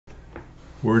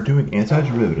We're doing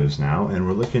antiderivatives now, and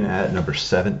we're looking at number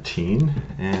 17.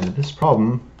 And this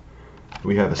problem,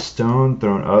 we have a stone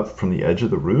thrown up from the edge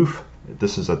of the roof.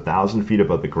 This is 1,000 feet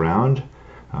above the ground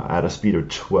at a speed of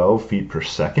 12 feet per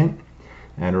second.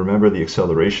 And remember, the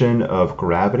acceleration of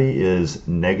gravity is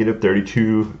negative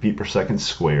 32 feet per second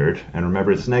squared. And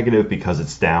remember, it's negative because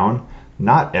it's down.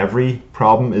 Not every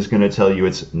problem is going to tell you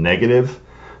it's negative.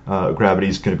 Gravity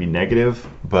is going to be negative,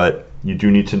 but you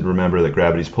do need to remember that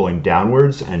gravity is pulling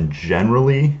downwards, and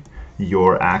generally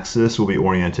your axis will be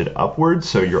oriented upwards,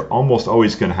 so you're almost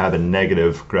always going to have a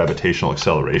negative gravitational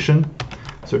acceleration.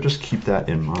 So just keep that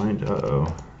in mind.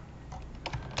 Uh-oh.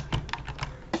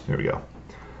 There we go.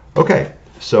 Okay,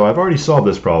 so I've already solved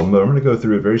this problem, but I'm going to go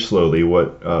through it very slowly,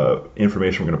 what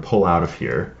information we're going to pull out of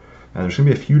here. And there's going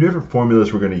to be a few different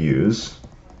formulas we're going to use.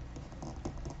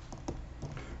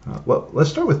 Well, let's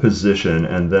start with position,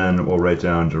 and then we'll write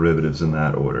down derivatives in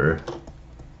that order.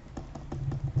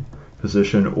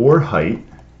 Position or height,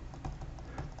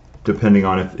 depending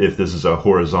on if this is a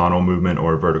horizontal movement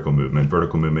or a vertical movement.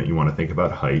 Vertical movement, you want to think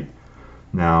about height.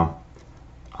 Now,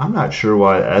 I'm not sure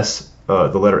why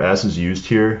the letter S is used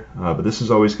here, but this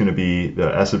is always going to be,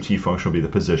 the S of t function will be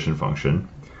the position function.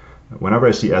 Whenever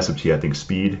I see S of t, I think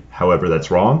speed. However,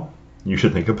 that's wrong. You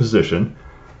should think of position.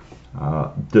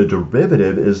 The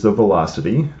derivative is the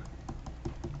velocity.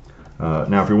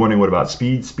 Now, if you're wondering what about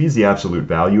speed, speed is the absolute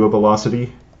value of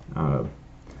velocity.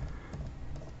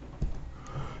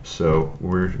 So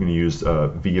we're going to use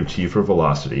v of t for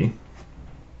velocity.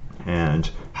 And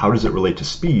how does it relate to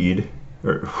speed?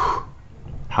 Or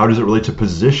how does it relate to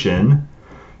position?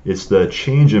 It's the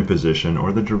change in position,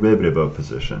 or the derivative of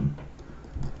position.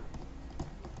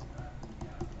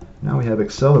 Now we have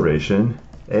acceleration,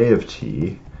 a of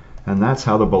t. And that's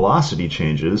how the velocity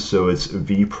changes, so it's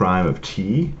v prime of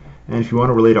t. And if you want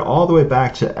to relate it all the way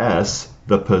back to s,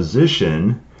 the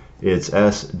position, it's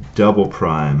s double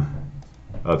prime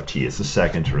of t. It's the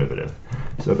second derivative.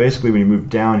 So basically, when you move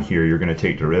down here, you're going to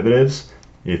take derivatives.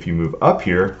 If you move up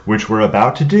here, which we're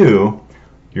about to do,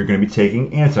 you're going to be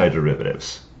taking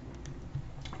antiderivatives.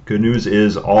 Good news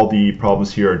is all the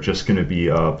problems here are just going to be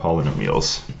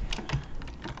polynomials.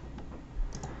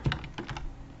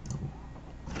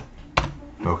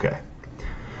 Okay,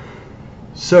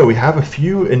 so we have a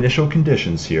few initial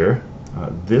conditions here.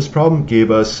 This problem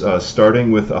gave us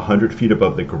starting with 100 feet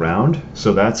above the ground.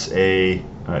 So that's there's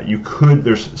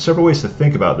several ways to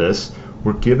think about this.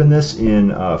 We're given this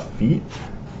in feet.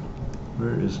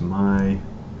 Where is my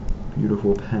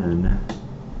beautiful pen?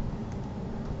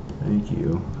 Thank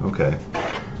you. Okay,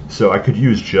 so I could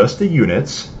use just the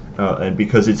units, and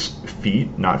because it's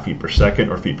feet, not feet per second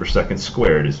or feet per second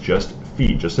squared, it's just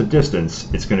feet, just a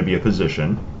distance, it's going to be a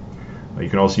position. You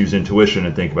can also use intuition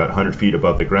and think about 100 feet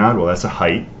above the ground. Well, that's a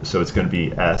height, so it's going to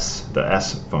be s, the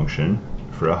s function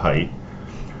for a height.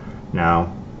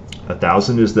 Now,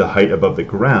 1,000 is the height above the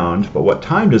ground, but what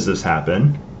time does this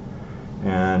happen?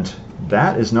 And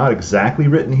that is not exactly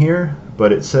written here,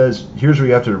 but it says, here's where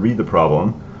you have to read the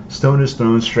problem. Stone is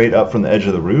thrown straight up from the edge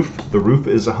of the roof. The roof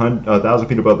is 1,000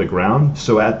 feet above the ground,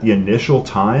 so at the initial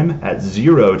time, at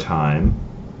 0 time,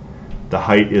 the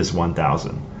height is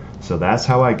 1,000. So that's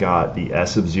how I got the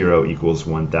s of 0 equals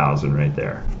 1,000 right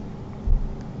there.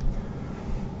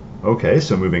 Okay,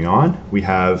 so moving on, we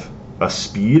have a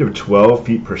speed of 12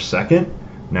 feet per second.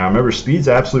 Now remember, speed's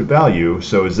absolute value,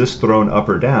 so is this thrown up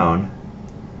or down?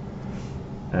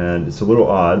 And it's a little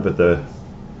odd, but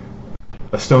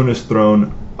a stone is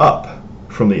thrown up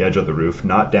from the edge of the roof,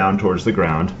 not down towards the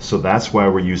ground. So that's why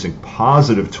we're using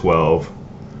positive 12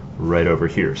 right over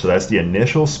here. So that's the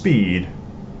initial speed.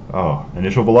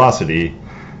 Initial velocity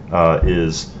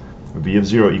is v of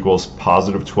 0 equals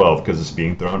positive 12 because it's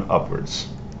being thrown upwards.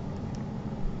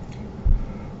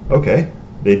 Okay,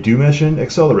 they do mention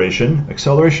acceleration.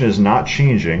 Acceleration is not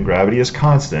changing. Gravity is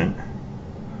constant.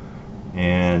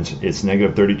 And it's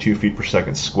negative 32 feet per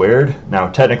second squared. Now,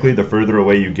 technically, the further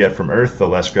away you get from Earth, the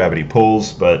less gravity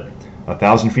pulls, but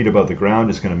 1,000 feet above the ground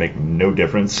is going to make no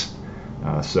difference.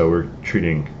 So we're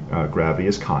treating gravity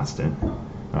as constant.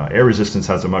 Air resistance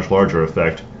has a much larger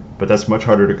effect, but that's much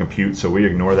harder to compute, so we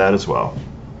ignore that as well.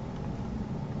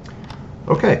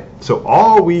 Okay, so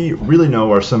all we really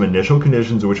know are some initial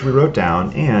conditions which we wrote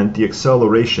down, and the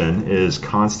acceleration is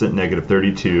constant negative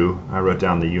 32. I wrote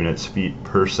down the units feet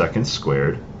per second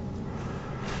squared.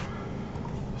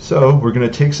 So we're going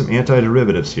to take some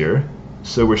antiderivatives here.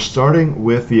 So we're starting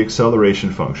with the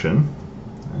acceleration function,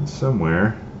 and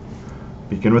somewhere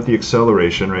begin with the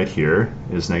acceleration right here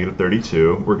is negative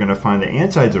 32. We're going to find the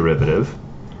antiderivative.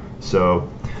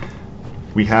 So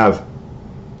we have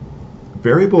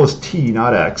variable is t,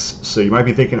 not x. So you might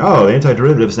be thinking, oh, the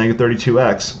antiderivative is negative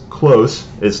 32x. Close.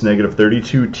 It's negative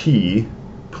 32t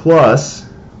plus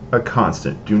a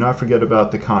constant. Do not forget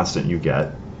about the constant you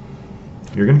get.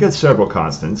 You're going to get several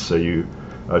constants, so you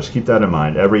just keep that in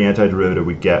mind. Every antiderivative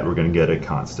we get, we're going to get a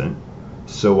constant.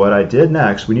 So what I did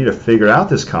next, we need to figure out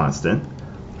this constant.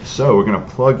 So we're going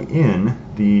to plug in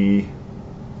the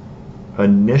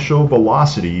initial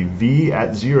velocity v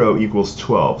at 0 equals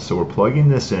 12. So we're plugging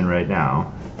this in right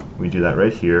now. We do that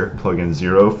right here. Plug in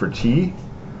 0 for t,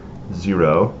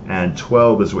 0, and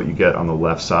 12 is what you get on the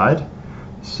left side.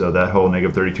 So that whole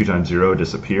negative 32 times 0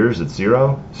 disappears. It's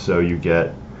 0. So you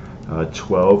get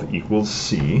 12 equals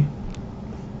c.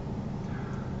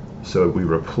 So we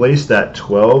replace that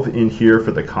 12 in here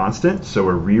for the constant. So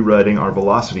we're rewriting our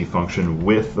velocity function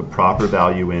with the proper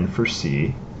value in for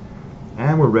c.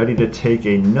 And we're ready to take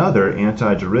another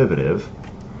antiderivative.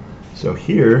 So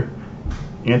here,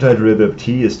 antiderivative of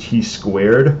t is t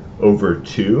squared over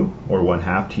 2, or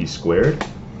 1/2 t squared.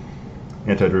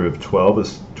 Antiderivative of 12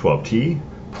 is 12t,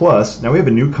 plus, now we have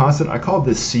a new constant. I called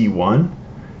this c1.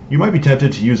 You might be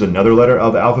tempted to use another letter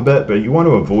of the alphabet, but you want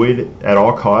to avoid at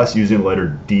all costs using the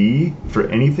letter d for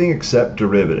anything except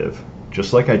derivative.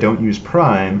 Just like I don't use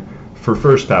prime for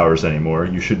first powers anymore,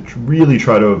 you should really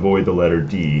try to avoid the letter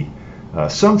d.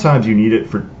 Sometimes you need it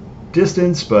for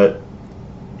distance, but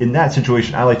in that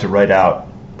situation, I like to write out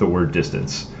the word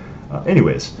distance.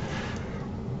 Anyways,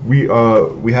 we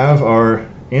have our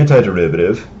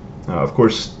antiderivative. Of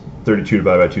course, 32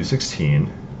 divided by 2 is 16.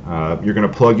 You're going to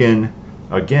plug in,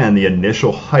 again, the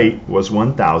initial height was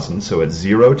 1,000, so at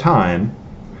 0 time,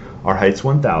 our height's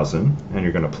 1,000, and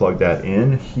you're going to plug that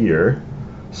in here.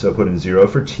 So put in 0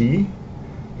 for t,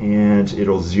 and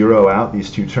it'll zero out these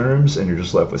two terms, and you're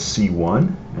just left with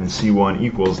c1, and c1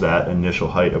 equals that initial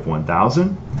height of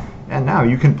 1,000. And now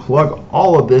you can plug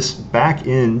all of this back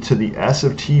into the s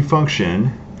of t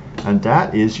function, and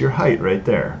that is your height right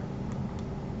there.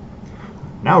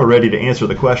 Now we're ready to answer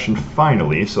the question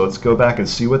finally, so let's go back and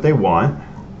see what they want.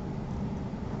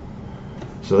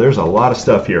 So there's a lot of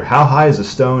stuff here. How high is a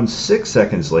stone 6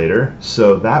 seconds later?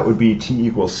 So that would be t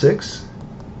equals 6.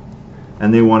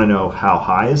 And they want to know how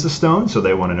high is the stone, so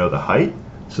they want to know the height.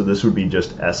 So this would be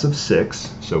just s of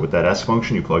 6. So with that s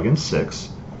function, you plug in 6.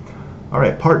 All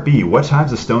right, part B, what time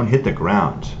does the stone hit the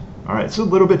ground? All right, it's a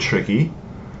little bit tricky.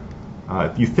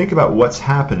 If you think about what's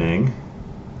happening,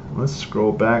 let's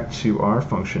scroll back to our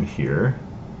function here.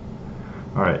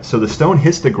 All right, so the stone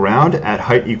hits the ground at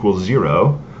height equals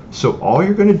 0. So all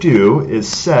you're going to do is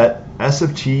set s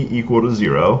of t equal to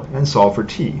 0 and solve for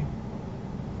t.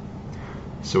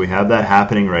 So we have that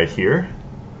happening right here.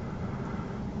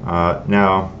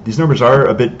 Now, these numbers are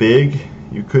a bit big.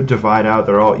 You could divide out,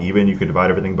 they're all even. You could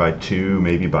divide everything by 2,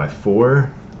 maybe by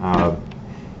 4.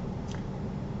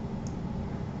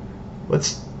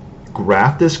 Let's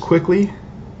graph this quickly.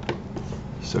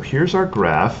 So here's our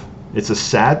graph. It's a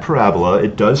sad parabola.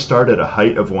 It does start at a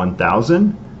height of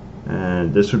 1,000,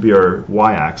 and this would be our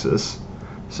y-axis.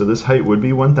 So this height would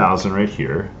be 1,000 right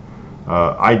here.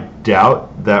 I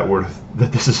doubt that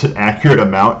this is an accurate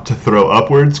amount to throw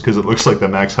upwards, because it looks like the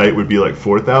max height would be like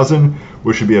 4,000,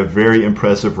 which would be a very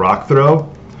impressive rock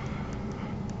throw.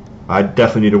 I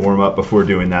definitely need to warm up before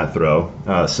doing that throw.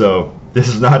 So this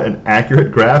is not an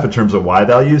accurate graph in terms of y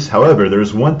values. However,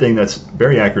 there's one thing that's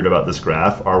very accurate about this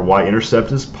graph. Our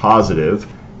y-intercept is positive,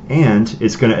 and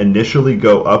it's going to initially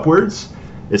go upwards.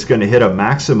 It's going to hit a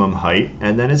maximum height,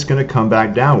 and then it's going to come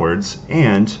back downwards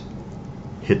and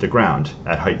hit the ground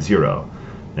at height 0.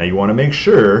 Now you want to make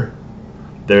sure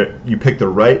that you pick the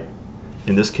right,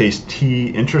 in this case,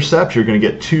 t-intercept. You're going to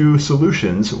get two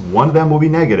solutions. One of them will be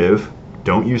negative.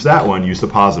 Don't use that one, use the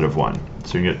positive one.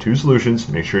 So you get two solutions,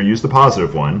 make sure you use the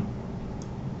positive one.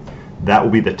 That will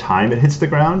be the time it hits the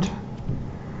ground.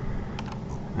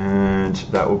 And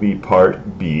that will be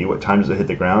part B. What time does it hit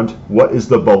the ground? What is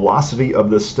the velocity of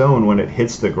the stone when it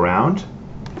hits the ground?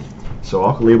 So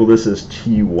I'll label this as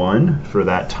t1 for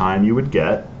that time you would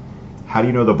get. How do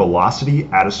you know the velocity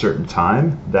at a certain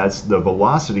time? That's the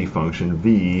velocity function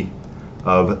v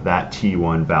of that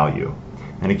t1 value.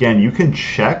 And again, you can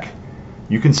check,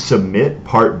 you can submit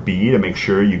part B to make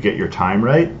sure you get your time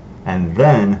right, and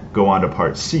then go on to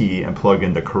part C and plug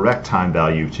in the correct time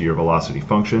value to your velocity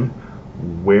function.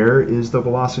 Where is the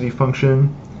velocity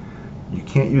function? You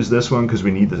can't use this one because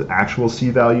we need the actual C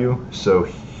value. So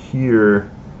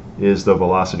here is the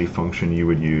velocity function you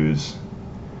would use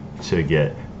to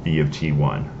get v of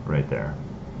t1 right there.